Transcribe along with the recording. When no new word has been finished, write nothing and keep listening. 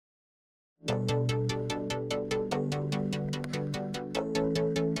You're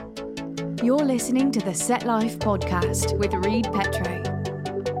listening to the Set Life podcast with Reed Petro,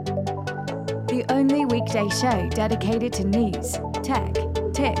 the only weekday show dedicated to news, tech,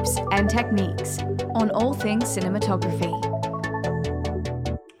 tips, and techniques on all things cinematography.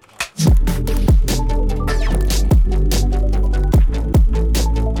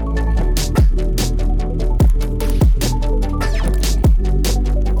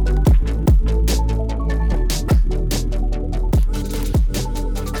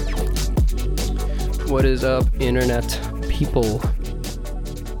 What is up, internet people?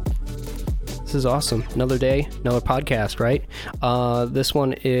 This is awesome. Another day, another podcast, right? This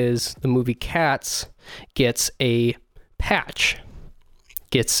one is the movie Cats gets a patch,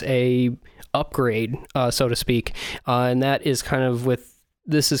 gets a upgrade, so to speak, and that is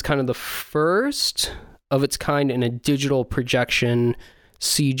this is kind of the first of its kind in a digital projection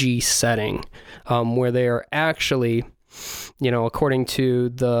CG setting, where they are actually, according to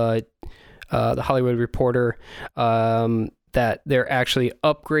the Hollywood Reporter, that they're actually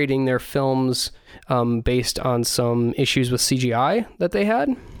upgrading their films based on some issues with CGI that they had.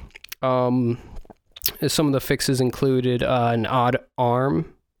 Some of the fixes included an odd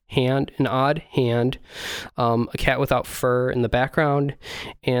hand, a cat without fur in the background,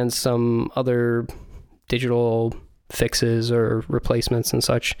 and some other digital fixes or replacements and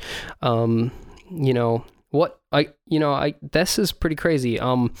such. This is pretty crazy.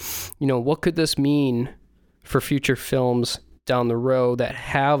 What could this mean for future films down the road that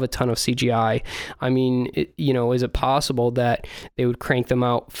have a ton of CGI? I mean, is it possible that they would crank them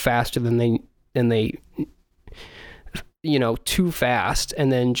out faster than they too fast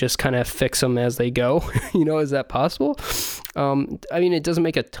and then just kind of fix them as they go? Is that possible? It doesn't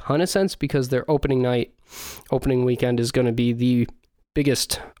make a ton of sense because their opening weekend is going to be the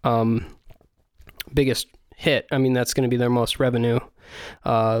biggest hit. That's going to be their most revenue,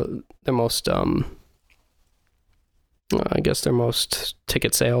 their most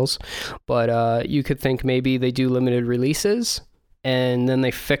ticket sales. But you could think maybe they do limited releases and then they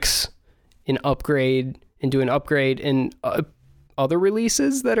fix an upgrade and do an upgrade in other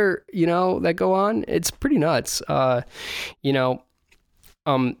releases that are, that go on. It's pretty nuts. In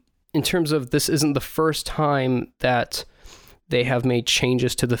terms of, this isn't the first time that they have made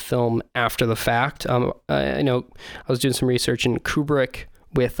changes to the film after the fact. I know I was doing some research, and Kubrick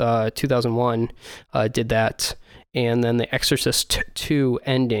with 2001 did that, and then The Exorcist 2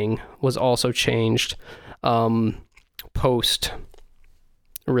 ending was also changed post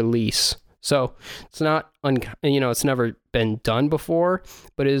release. So it's not it's never been done before,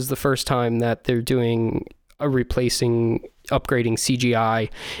 but it is the first time that they're doing a upgrading CGI.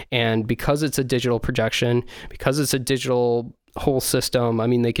 And because it's a digital projection, because it's a digital whole system,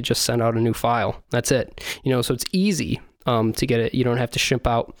 they could just send out a new file. That's it. So it's easy to get it. You don't have to ship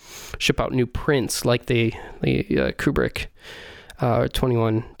out new prints like the Kubrick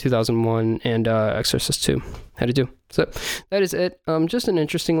 2001 and Exorcist 2 had to do. So that is it. Just an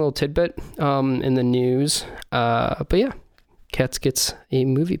interesting little tidbit in the news. But yeah, Cats gets a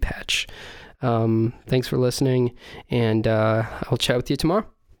movie patch. Thanks for listening, and I'll chat with you tomorrow.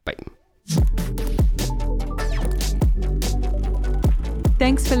 Bye.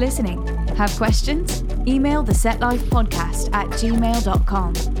 Thanks for listening. Have questions? Email the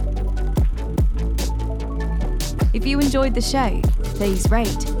setlifepodcast@gmail.com. If you enjoyed the show, please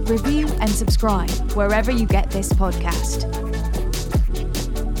rate, review, and subscribe wherever you get this podcast.